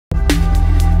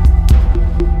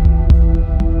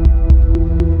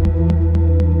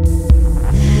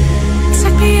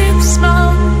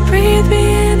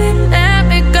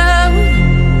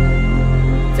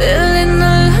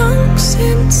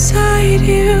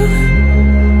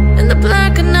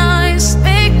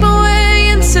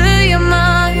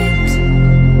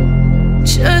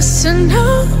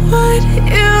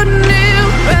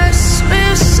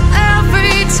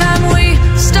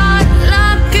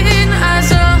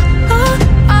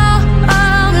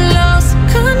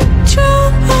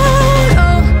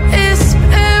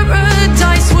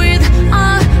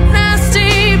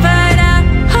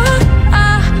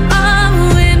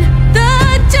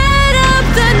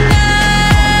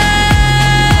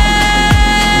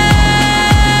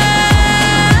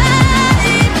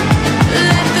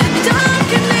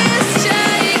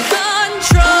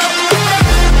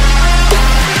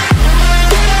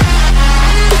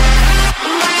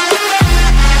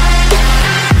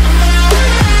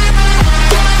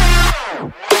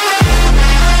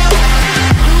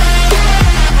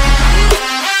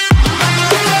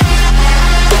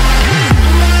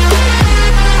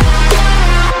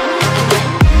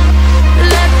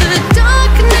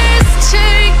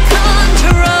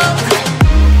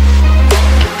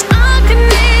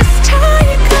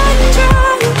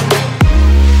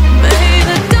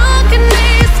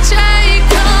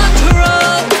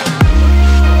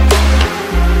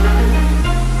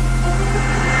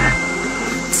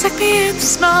me in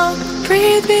smoke,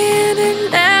 breathe me in and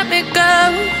let me go.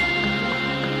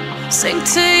 Sink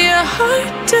to your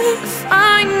heart to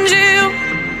find you.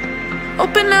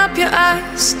 Open up your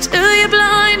eyes till you're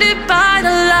blinded by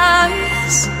the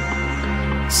lies,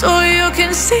 so you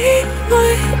can see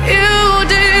what you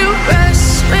do.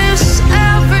 Restless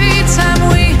every time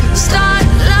we start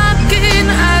looking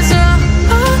as a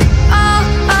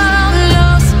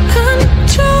lost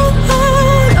control.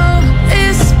 Oh,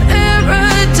 it's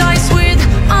paradise with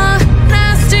a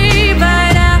nasty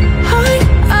bite at heart.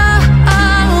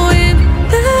 In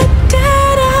the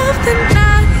dead of the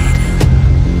night,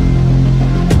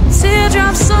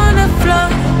 teardrops on the floor.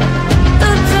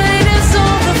 The pain is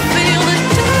over, feel the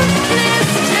darkness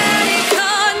take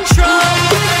control.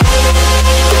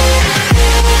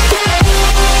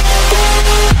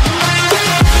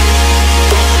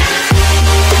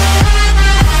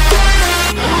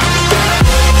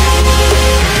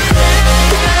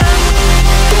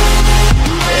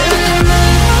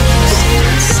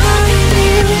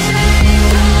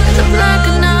 The black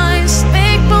and eyes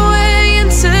make my way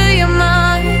into your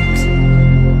mind,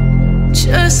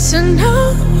 just to know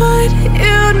what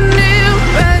you knew.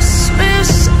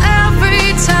 Restless every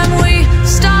time we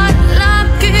start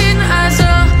looking as a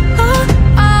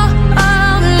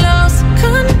lost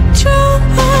control.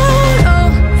 Oh,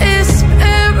 it's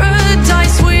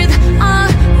paradise with a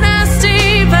nasty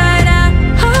bite at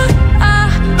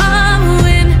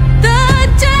in the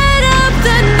dead of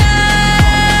the night.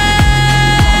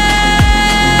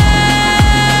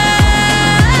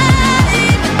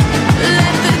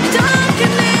 Let the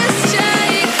darkness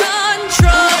take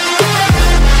control.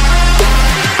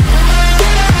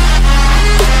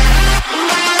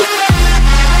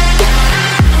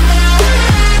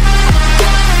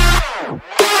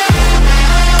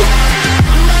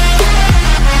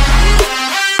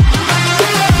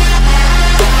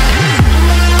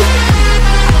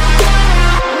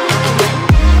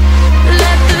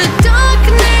 Let the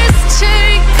darkness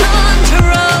take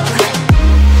control.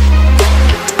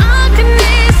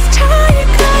 Darkness take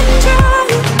control.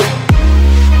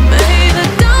 May the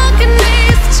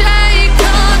darkness take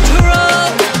control.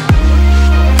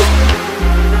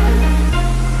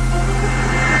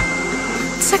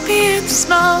 Take me in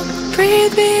smoke,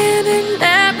 breathe me in and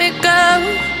let me go.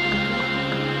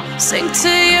 Sink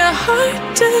to your heart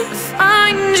to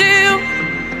find you.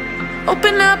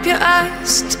 Open up your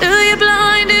eyes till you're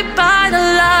blinded by the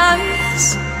lies,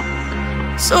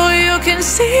 so you can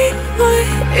see what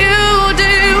you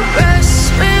do.